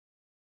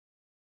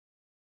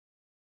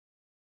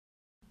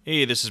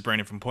Hey, this is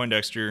Brandon from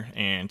Poindexter,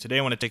 and today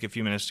I want to take a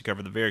few minutes to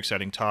cover the very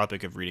exciting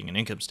topic of reading an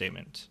income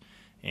statement.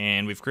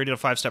 And we've created a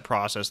 5-step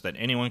process that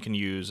anyone can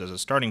use as a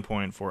starting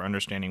point for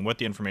understanding what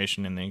the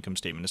information in the income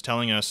statement is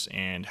telling us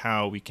and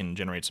how we can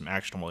generate some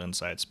actionable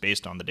insights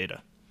based on the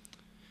data.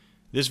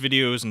 This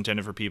video is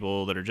intended for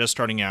people that are just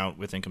starting out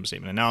with income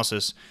statement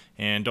analysis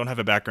and don't have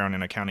a background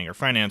in accounting or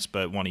finance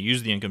but want to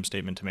use the income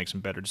statement to make some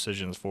better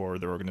decisions for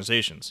their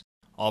organizations.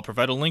 I'll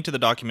provide a link to the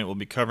document we'll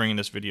be covering in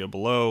this video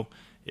below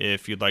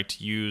if you'd like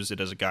to use it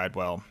as a guide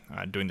while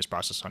doing this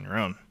process on your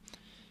own.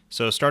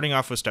 So starting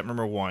off with step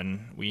number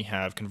 1, we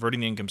have converting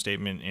the income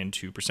statement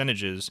into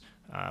percentages,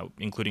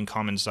 including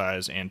common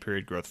size and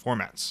period growth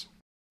formats.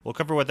 We'll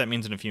cover what that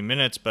means in a few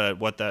minutes, but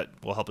what that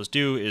will help us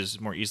do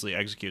is more easily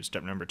execute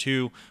step number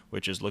 2,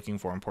 which is looking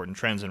for important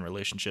trends and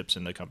relationships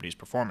in the company's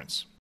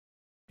performance.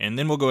 And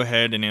then we'll go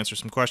ahead and answer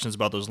some questions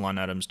about those line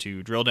items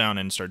to drill down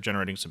and start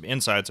generating some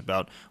insights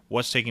about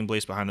what's taking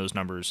place behind those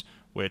numbers,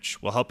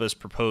 which will help us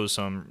propose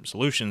some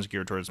solutions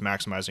geared towards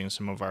maximizing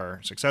some of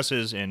our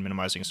successes and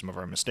minimizing some of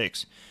our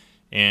mistakes.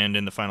 And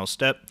in the final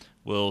step,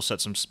 we'll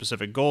set some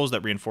specific goals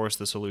that reinforce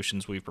the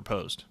solutions we've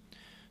proposed.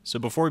 So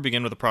before we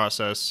begin with the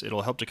process,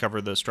 it'll help to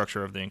cover the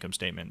structure of the income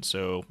statement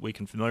so we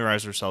can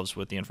familiarize ourselves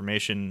with the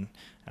information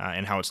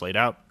and how it's laid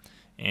out.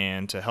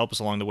 And to help us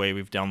along the way,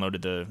 we've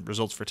downloaded the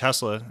results for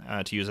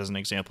Tesla to use as an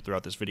example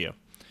throughout this video.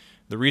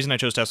 The reason I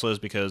chose Tesla is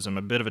because I'm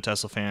a bit of a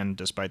Tesla fan,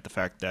 despite the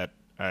fact that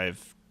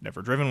I've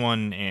never driven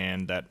one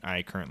and that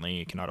I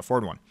currently cannot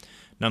afford one.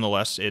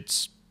 Nonetheless,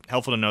 it's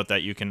helpful to note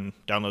that you can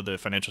download the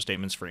financial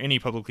statements for any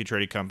publicly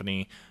traded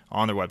company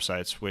on their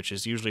websites, which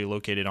is usually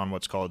located on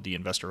what's called the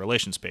Investor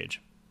Relations page.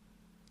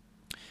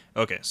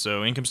 Okay,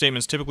 so income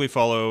statements typically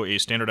follow a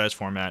standardized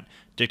format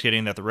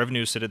dictating that the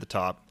revenues sit at the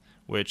top,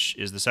 which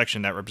is the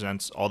section that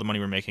represents all the money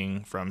we're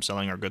making from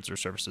selling our goods or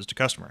services to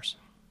customers.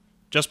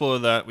 Just below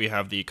that, we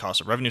have the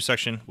cost of revenue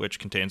section, which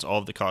contains all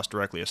of the costs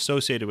directly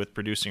associated with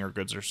producing our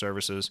goods or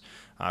services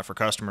for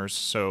customers.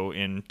 So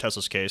in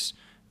Tesla's case,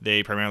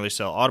 they primarily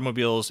sell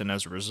automobiles, and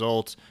as a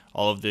result,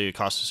 all of the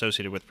costs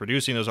associated with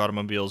producing those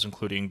automobiles,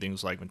 including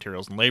things like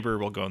materials and labor,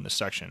 will go in this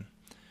section.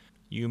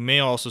 You may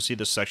also see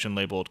this section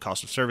labeled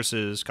cost of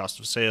services, cost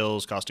of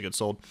sales, cost of goods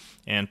sold,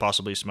 and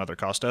possibly some other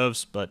cost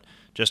ofs, but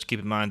just keep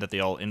in mind that they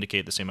all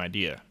indicate the same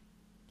idea.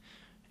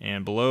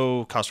 And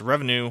below cost of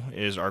revenue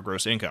is our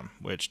gross income,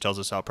 which tells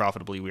us how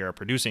profitably we are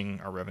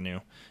producing our revenue,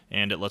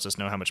 and it lets us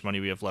know how much money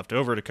we have left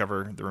over to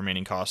cover the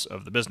remaining costs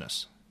of the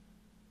business.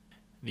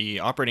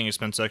 The operating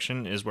expense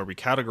section is where we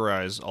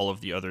categorize all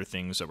of the other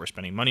things that we're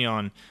spending money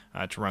on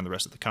to run the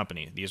rest of the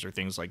company. These are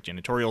things like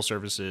janitorial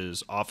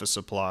services, office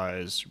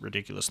supplies,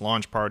 ridiculous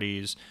launch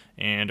parties,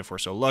 and if we're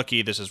so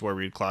lucky, this is where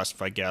we'd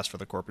classify gas for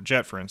the corporate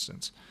jet, for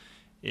instance.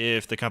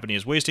 If the company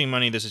is wasting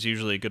money, this is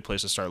usually a good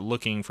place to start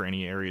looking for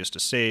any areas to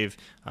save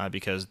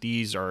because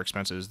these are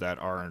expenses that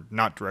are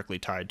not directly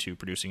tied to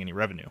producing any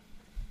revenue.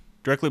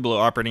 Directly below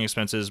operating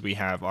expenses, we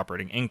have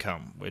operating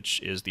income, which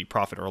is the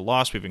profit or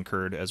loss we've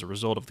incurred as a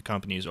result of the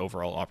company's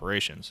overall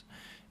operations.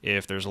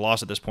 If there's a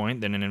loss at this point,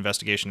 then an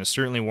investigation is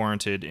certainly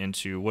warranted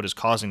into what is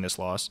causing this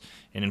loss.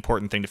 An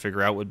important thing to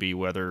figure out would be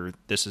whether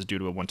this is due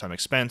to a one-time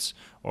expense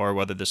or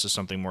whether this is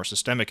something more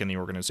systemic in the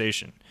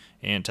organization.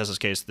 In Tesla's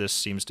case, this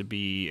seems to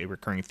be a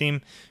recurring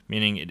theme,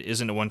 meaning it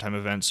isn't a one-time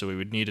event, so we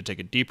would need to take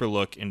a deeper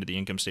look into the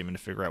income statement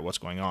to figure out what's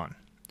going on.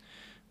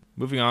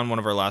 Moving on, one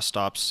of our last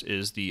stops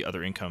is the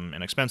other income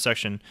and expense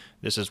section.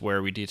 This is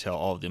where we detail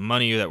all of the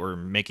money that we're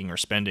making or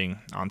spending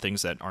on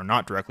things that are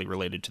not directly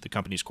related to the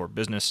company's core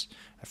business.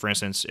 For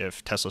instance,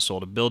 if Tesla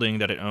sold a building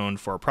that it owned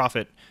for a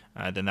profit,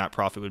 then that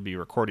profit would be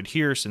recorded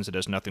here since it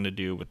has nothing to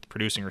do with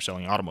producing or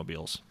selling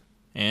automobiles.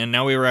 And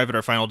now we arrive at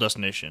our final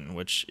destination,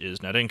 which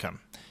is net income.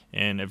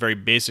 In a very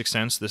basic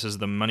sense, this is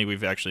the money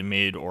we've actually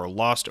made or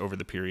lost over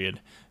the period.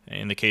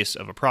 In the case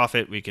of a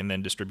profit, we can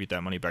then distribute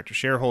that money back to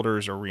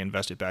shareholders or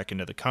reinvest it back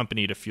into the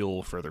company to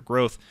fuel further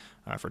growth.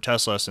 For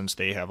Tesla, since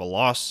they have a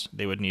loss,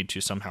 they would need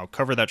to somehow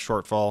cover that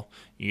shortfall,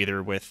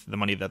 either with the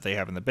money that they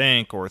have in the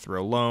bank or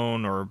through a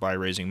loan or by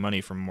raising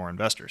money from more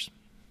investors.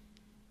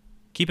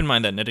 Keep in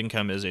mind that net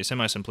income is a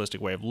semi-simplistic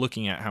way of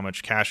looking at how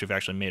much cash we've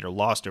actually made or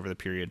lost over the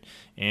period,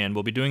 and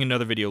we'll be doing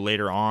another video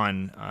later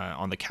on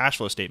the cash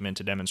flow statement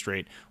to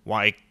demonstrate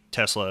why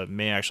Tesla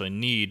may actually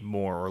need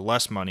more or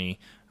less money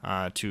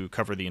to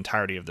cover the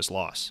entirety of this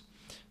loss.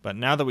 But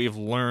now that we've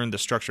learned the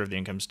structure of the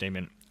income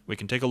statement, we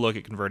can take a look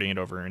at converting it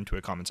over into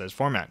a common size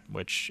format,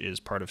 which is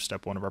part of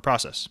step 1 of our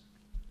process.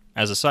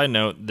 As a side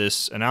note,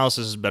 this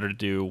analysis is better to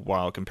do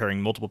while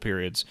comparing multiple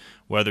periods,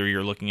 whether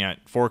you're looking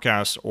at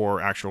forecasts or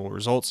actual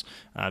results,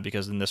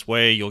 because in this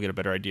way you'll get a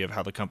better idea of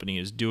how the company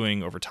is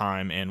doing over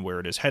time and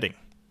where it is heading.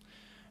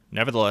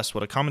 Nevertheless,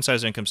 what a common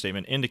size income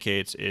statement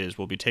indicates is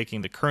we'll be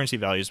taking the currency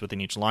values within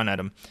each line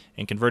item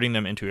and converting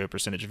them into a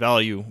percentage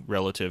value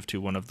relative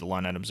to one of the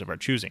line items of our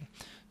choosing.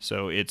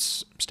 So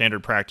it's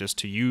standard practice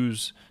to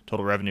use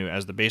total revenue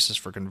as the basis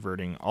for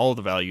converting all of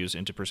the values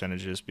into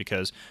percentages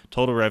because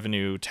total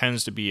revenue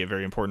tends to be a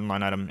very important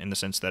line item in the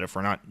sense that if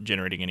we're not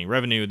generating any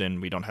revenue, then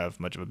we don't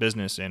have much of a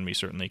business and we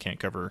certainly can't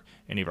cover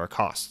any of our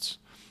costs.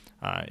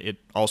 It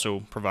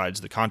also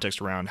provides the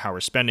context around how we're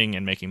spending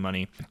and making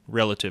money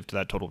relative to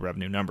that total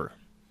revenue number.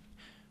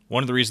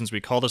 One of the reasons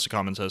we call this a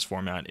common sense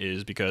format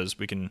is because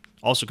we can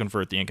also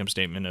convert the income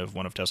statement of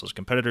one of Tesla's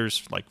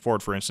competitors, like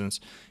Ford for instance,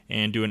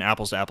 and do an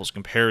apples-to-apples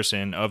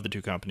comparison of the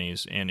two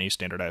companies in a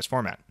standardized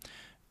format.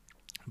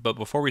 But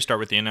before we start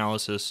with the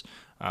analysis,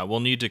 we'll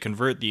need to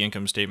convert the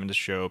income statement to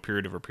show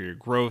period-over-period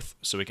growth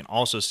so we can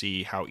also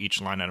see how each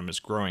line item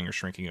is growing or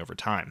shrinking over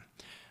time.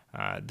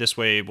 This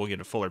way, we'll get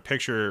a fuller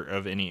picture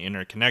of any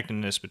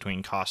interconnectedness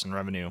between cost and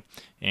revenue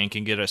and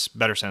can get a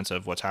better sense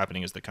of what's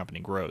happening as the company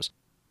grows.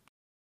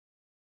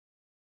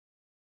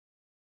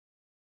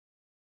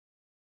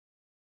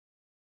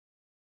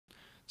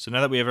 So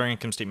now that we have our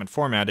income statement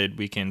formatted,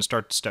 we can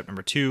start step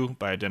number 2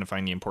 by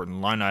identifying the important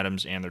line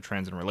items and their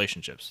trends and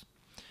relationships.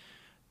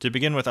 To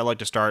begin with, I'd like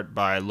to start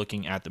by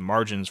looking at the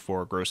margins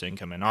for gross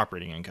income and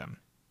operating income.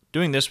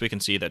 Doing this, we can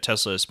see that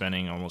Tesla is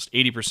spending almost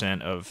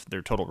 80% of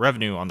their total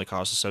revenue on the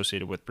costs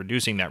associated with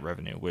producing that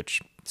revenue,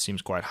 which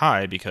seems quite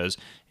high because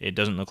it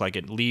doesn't look like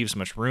it leaves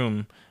much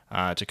room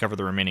to cover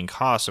the remaining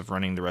costs of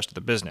running the rest of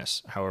the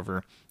business.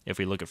 However, if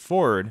we look at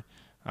Ford,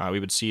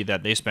 we would see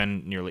that they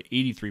spend nearly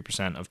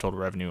 83% of total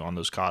revenue on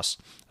those costs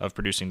of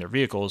producing their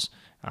vehicles,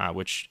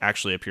 which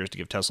actually appears to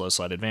give Tesla a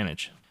slight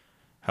advantage.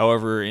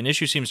 However, an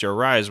issue seems to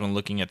arise when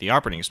looking at the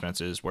operating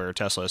expenses, where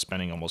Tesla is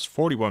spending almost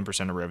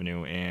 41% of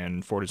revenue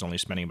and Ford is only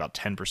spending about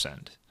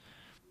 10%.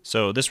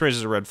 So this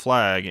raises a red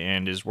flag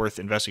and is worth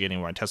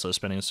investigating why Tesla is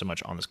spending so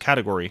much on this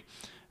category.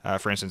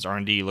 For instance,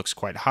 R&D looks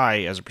quite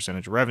high as a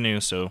percentage of revenue,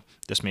 so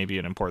this may be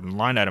an important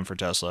line item for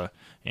Tesla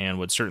and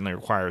would certainly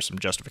require some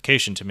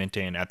justification to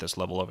maintain at this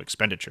level of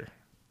expenditure.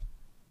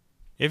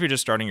 If you're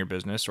just starting your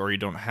business or you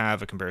don't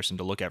have a comparison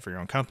to look at for your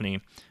own company,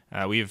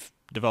 we've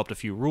developed a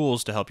few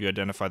rules to help you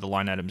identify the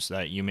line items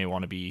that you may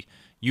want to be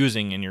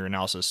using in your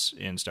analysis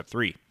in step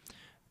 3.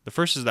 The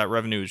first is that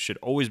revenue should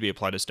always be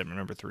applied to step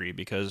number 3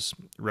 because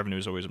revenue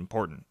is always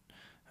important.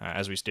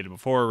 As we stated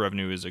before,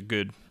 revenue is a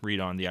good read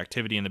on the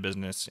activity in the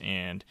business,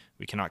 and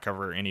we cannot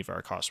cover any of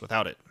our costs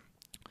without it.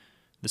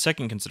 The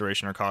second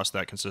consideration are costs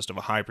that consist of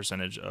a high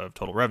percentage of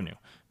total revenue,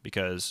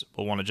 because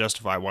we'll want to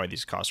justify why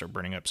these costs are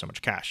burning up so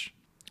much cash.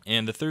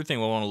 And the third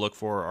thing we'll want to look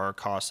for are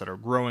costs that are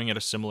growing at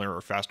a similar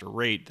or faster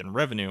rate than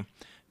revenue,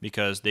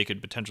 because they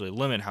could potentially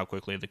limit how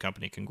quickly the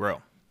company can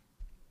grow.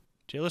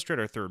 To illustrate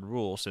our third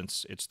rule,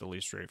 since it's the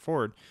least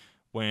straightforward,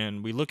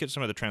 when we look at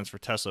some of the trends for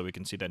Tesla, we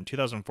can see that in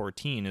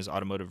 2014, as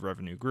automotive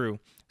revenue grew,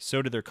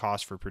 so did their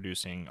costs for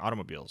producing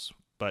automobiles.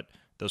 But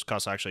those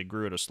costs actually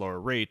grew at a slower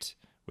rate,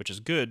 which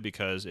is good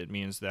because it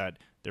means that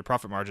their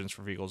profit margins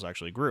for vehicles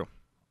actually grew,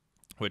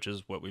 which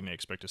is what we may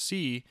expect to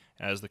see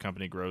as the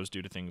company grows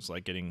due to things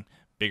like getting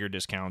bigger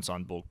discounts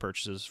on bulk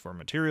purchases for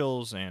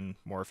materials and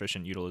more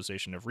efficient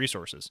utilization of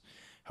resources.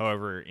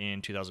 However,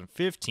 in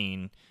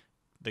 2015,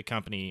 the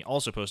company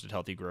also posted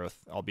healthy growth,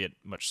 albeit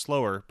much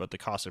slower, but the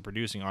cost of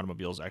producing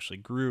automobiles actually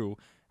grew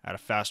at a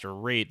faster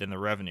rate than the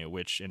revenue,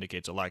 which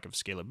indicates a lack of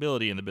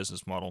scalability in the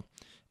business model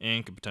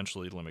and could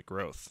potentially limit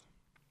growth.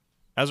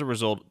 As a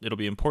result, it'll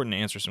be important to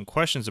answer some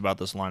questions about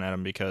this line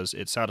item because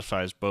it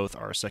satisfies both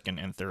our second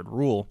and third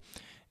rule,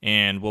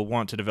 and we'll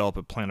want to develop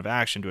a plan of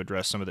action to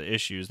address some of the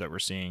issues that we're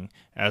seeing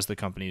as the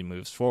company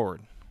moves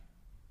forward.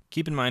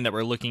 Keep in mind that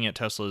we're looking at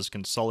Tesla's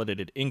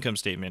consolidated income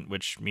statement,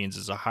 which means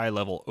it's a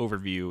high-level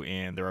overview,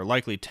 and there are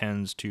likely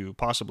tens to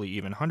possibly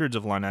even hundreds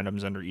of line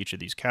items under each of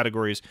these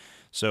categories.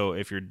 So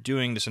if you're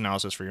doing this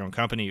analysis for your own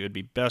company, it would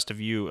be best to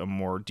view a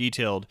more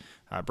detailed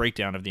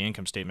breakdown of the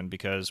income statement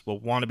because we'll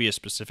want to be as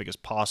specific as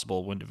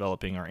possible when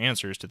developing our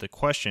answers to the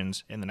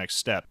questions in the next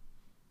step.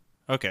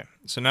 Okay,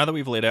 so now that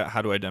we've laid out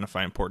how to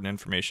identify important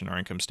information our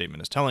income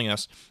statement is telling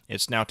us,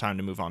 it's now time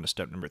to move on to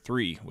step number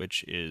 3,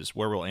 which is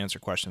where we'll answer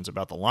questions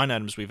about the line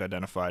items we've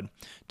identified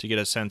to get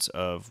a sense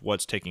of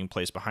what's taking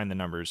place behind the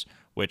numbers,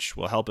 which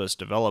will help us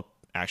develop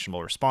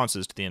actionable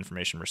responses to the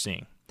information we're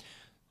seeing.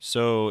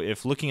 So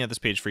if looking at this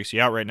page freaks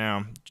you out right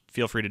now,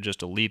 feel free to just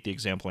delete the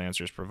example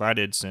answers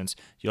provided since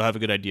you'll have a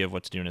good idea of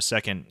what to do in a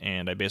second,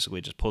 and I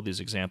basically just pulled these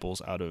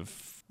examples out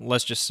of,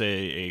 let's just say,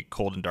 a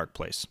cold and dark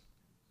place.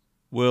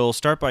 We'll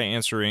start by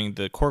answering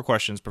the core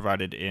questions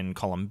provided in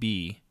column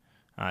B.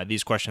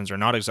 These questions are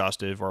not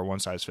exhaustive or a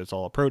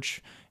one-size-fits-all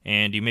approach,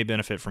 and you may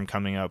benefit from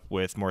coming up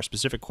with more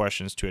specific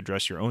questions to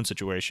address your own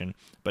situation,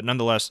 but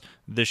nonetheless,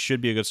 this should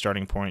be a good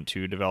starting point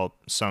to develop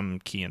some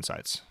key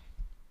insights.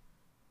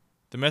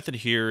 The method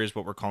here is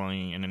what we're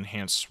calling an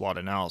enhanced SWOT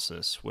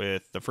analysis,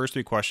 with the first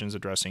 3 questions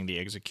addressing the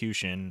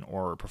execution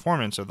or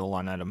performance of the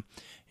line item,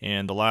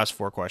 and the last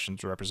 4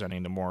 questions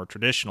representing the more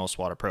traditional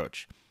SWOT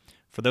approach.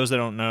 For those that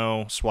don't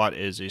know, SWOT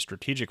is a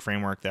strategic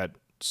framework that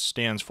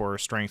stands for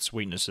strengths,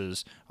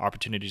 weaknesses,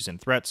 opportunities,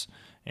 and threats,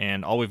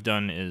 and all we've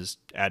done is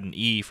add an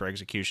E for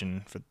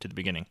execution to the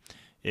beginning.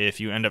 If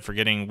you end up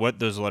forgetting what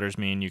those letters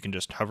mean, you can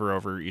just hover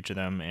over each of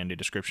them and a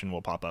description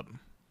will pop up.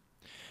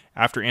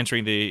 After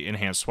answering the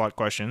enhanced SWOT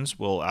questions,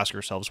 we'll ask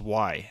ourselves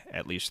why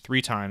at least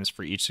 3 times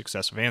for each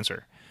successive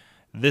answer.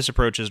 This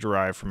approach is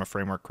derived from a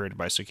framework created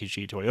by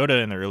Sakichi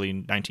Toyota in the early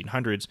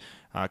 1900s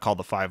called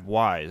the 5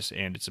 whys,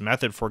 and it's a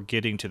method for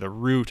getting to the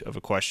root of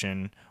a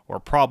question or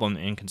problem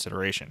in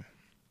consideration.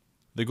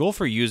 The goal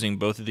for using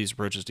both of these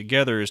approaches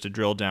together is to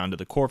drill down to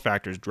the core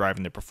factors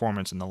driving the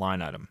performance in the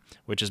line item,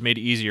 which is made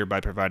easier by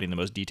providing the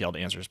most detailed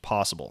answers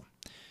possible.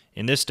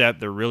 In this step,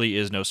 there really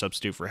is no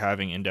substitute for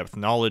having in-depth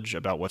knowledge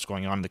about what's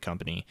going on in the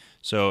company.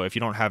 So if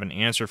you don't have an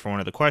answer for one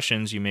of the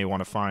questions, you may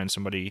want to find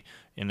somebody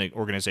in the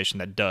organization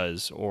that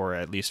does, or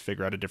at least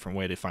figure out a different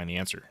way to find the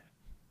answer.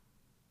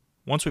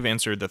 Once we've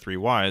answered the 3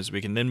 whys,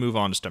 we can then move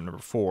on to step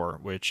number 4,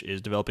 which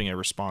is developing a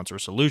response or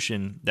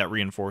solution that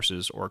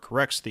reinforces or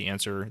corrects the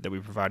answer that we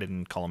provided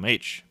in column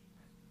H.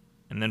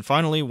 And then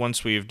finally,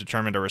 once we've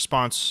determined a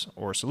response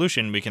or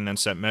solution, we can then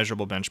set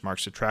measurable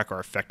benchmarks to track our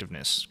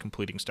effectiveness,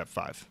 completing step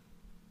 5.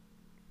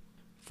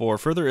 For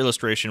further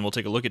illustration, we'll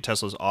take a look at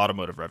Tesla's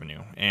automotive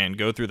revenue and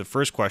go through the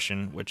first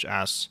question, which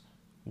asks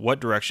what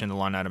direction the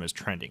line item is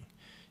trending.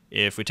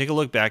 If we take a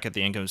look back at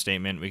the income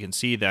statement, we can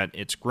see that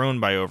it's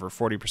grown by over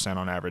 40%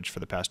 on average for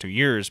the past 2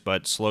 years,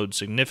 but slowed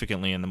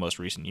significantly in the most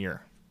recent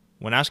year.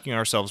 When asking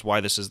ourselves why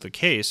this is the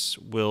case,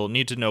 we'll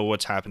need to know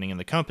what's happening in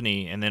the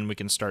company, and then we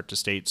can start to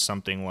state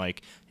something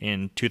like,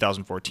 in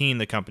 2014,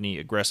 the company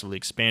aggressively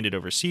expanded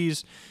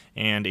overseas,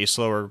 and a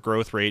slower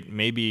growth rate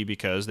may be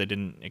because they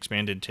didn't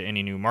expand into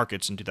any new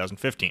markets in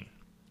 2015.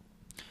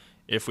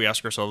 If we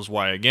ask ourselves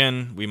why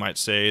again, we might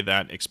say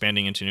that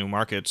expanding into new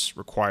markets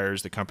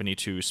requires the company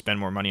to spend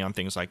more money on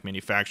things like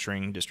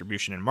manufacturing,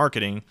 distribution, and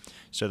marketing,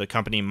 so the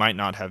company might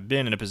not have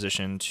been in a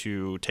position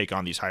to take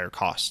on these higher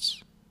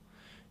costs.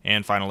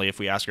 And finally, if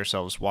we ask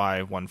ourselves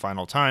why one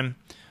final time,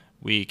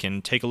 we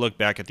can take a look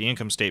back at the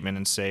income statement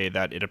and say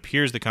that it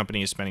appears the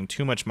company is spending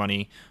too much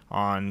money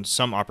on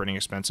some operating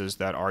expenses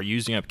that are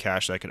using up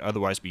cash that could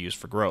otherwise be used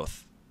for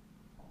growth.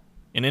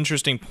 An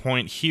interesting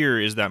point here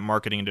is that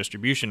marketing and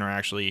distribution are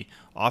actually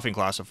often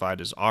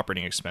classified as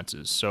operating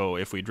expenses. So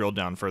if we drilled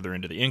down further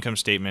into the income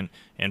statement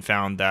and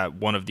found that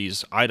one of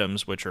these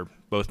items, which are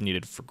both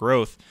needed for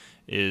growth,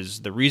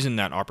 is the reason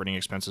that operating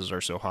expenses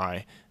are so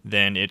high,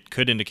 then it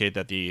could indicate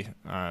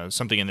that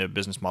something in the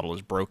business model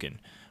is broken,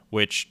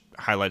 which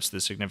highlights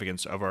the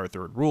significance of our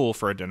third rule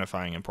for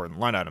identifying important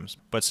line items.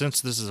 But since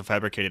this is a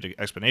fabricated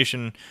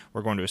explanation,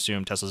 we're going to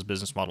assume Tesla's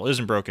business model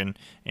isn't broken,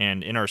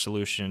 and in our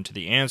solution to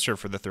the answer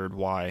for the third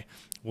why,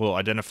 we'll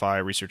identify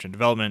research and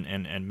development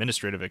and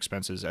administrative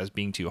expenses as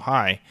being too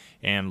high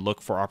and look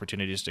for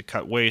opportunities to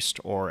cut waste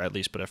or at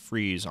least put a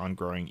freeze on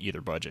growing either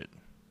budget.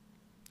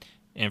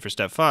 And for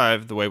step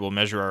 5, the way we'll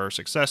measure our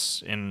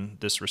success in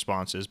this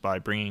response is by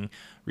bringing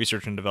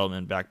research and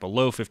development back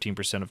below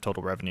 15% of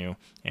total revenue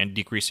and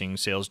decreasing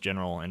sales,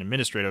 general, and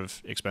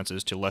administrative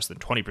expenses to less than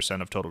 20%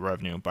 of total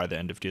revenue by the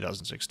end of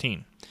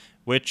 2016,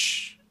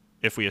 which,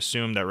 if we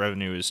assume that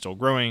revenue is still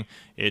growing,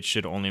 it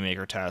should only make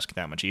our task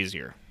that much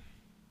easier.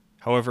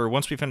 However,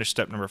 once we finish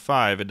step number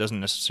 5, it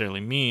doesn't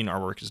necessarily mean our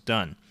work is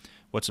done.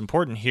 What's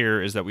important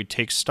here is that we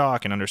take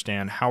stock and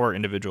understand how our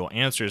individual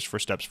answers for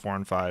steps 4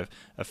 and 5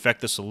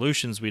 affect the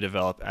solutions we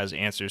develop as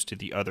answers to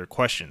the other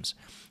questions,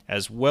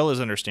 as well as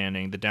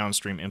understanding the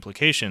downstream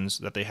implications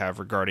that they have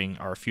regarding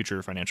our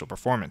future financial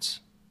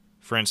performance.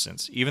 For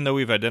instance, even though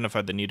we've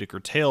identified the need to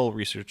curtail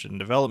research and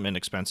development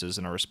expenses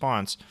in our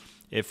response,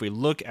 if we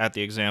look at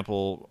the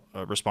example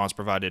response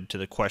provided to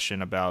the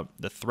question about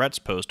the threats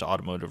posed to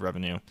automotive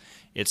revenue,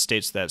 it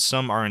states that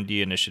some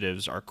R&D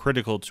initiatives are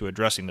critical to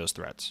addressing those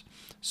threats.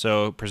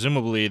 So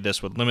presumably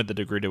this would limit the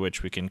degree to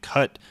which we can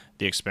cut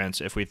the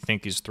expense if we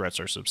think these threats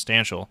are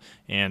substantial,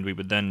 and we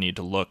would then need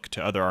to look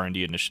to other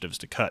R&D initiatives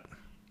to cut.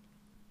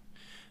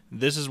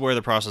 This is where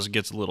the process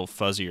gets a little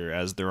fuzzier,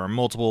 as there are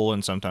multiple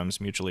and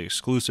sometimes mutually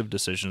exclusive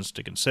decisions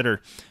to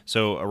consider,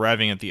 so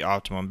arriving at the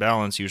optimum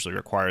balance usually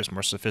requires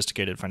more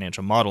sophisticated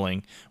financial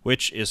modeling,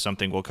 which is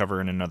something we'll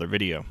cover in another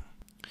video.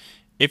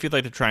 If you'd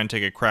like to try and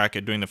take a crack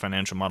at doing the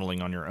financial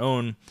modeling on your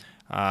own,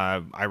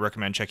 I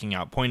recommend checking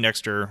out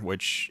Poindexter,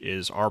 which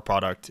is our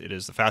product. It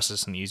is the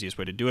fastest and the easiest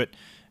way to do it.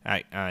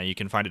 You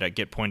can find it at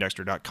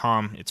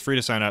getpoindexter.com. It's free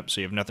to sign up, so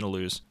you have nothing to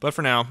lose. But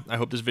for now, I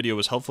hope this video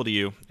was helpful to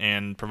you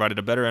and provided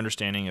a better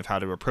understanding of how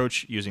to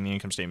approach using the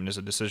income statement as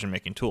a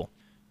decision-making tool.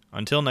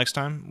 Until next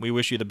time, we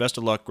wish you the best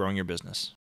of luck growing your business.